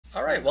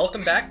Alright,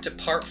 welcome back to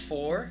part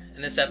 4.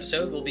 In this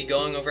episode, we'll be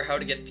going over how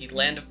to get the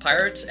Land of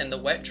Pirates and the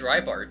Wet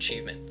Dry Bar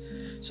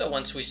achievement. So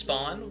once we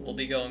spawn, we'll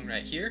be going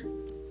right here.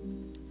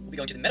 We'll be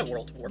going to the Meta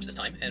World warps this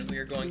time, and we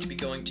are going to be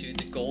going to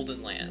the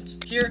Golden Lands.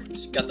 Here,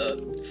 it's got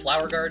the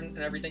flower garden and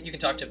everything. You can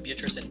talk to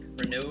Beatrice and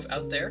Renove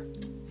out there.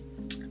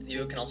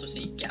 You can also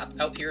see Gap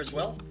out here as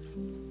well.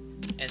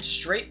 And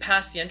straight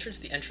past the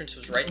entrance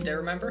was right there,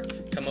 remember?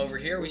 Come over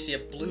here, we see a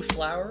blue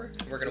flower,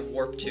 and we're going to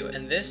warp to it.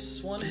 And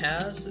this one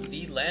has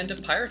the Land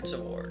of Pirates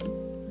award.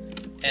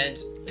 And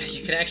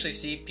you can actually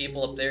see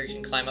people up there, you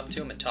can climb up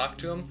to them and talk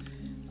to them.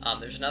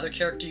 There's another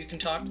character you can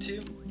talk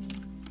to.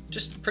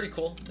 Just pretty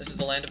cool. This is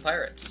the Land of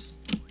Pirates.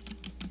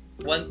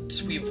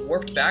 Once we've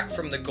warped back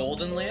from the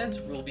Golden Land,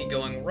 we'll be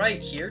going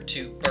right here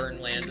to Burn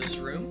Lando's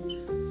room.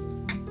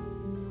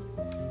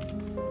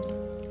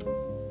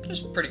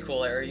 Just pretty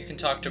cool area. You can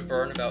talk to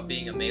Burn about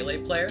being a melee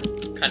player.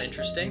 Kind of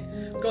interesting.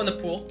 Go in the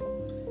pool,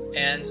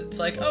 and it's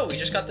like, oh, we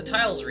just got the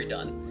tiles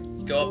redone.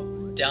 You go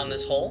up down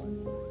this hole,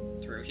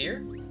 through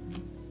here,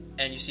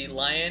 and you see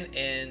Lion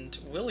and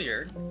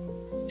Williard,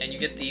 and you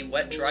get the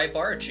Wet Dry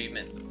Bar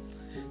achievement.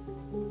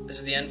 This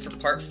is the end for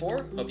part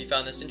 4. Hope you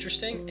found this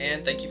interesting,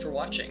 and thank you for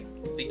watching.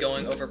 We'll be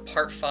going over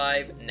part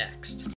 5 next.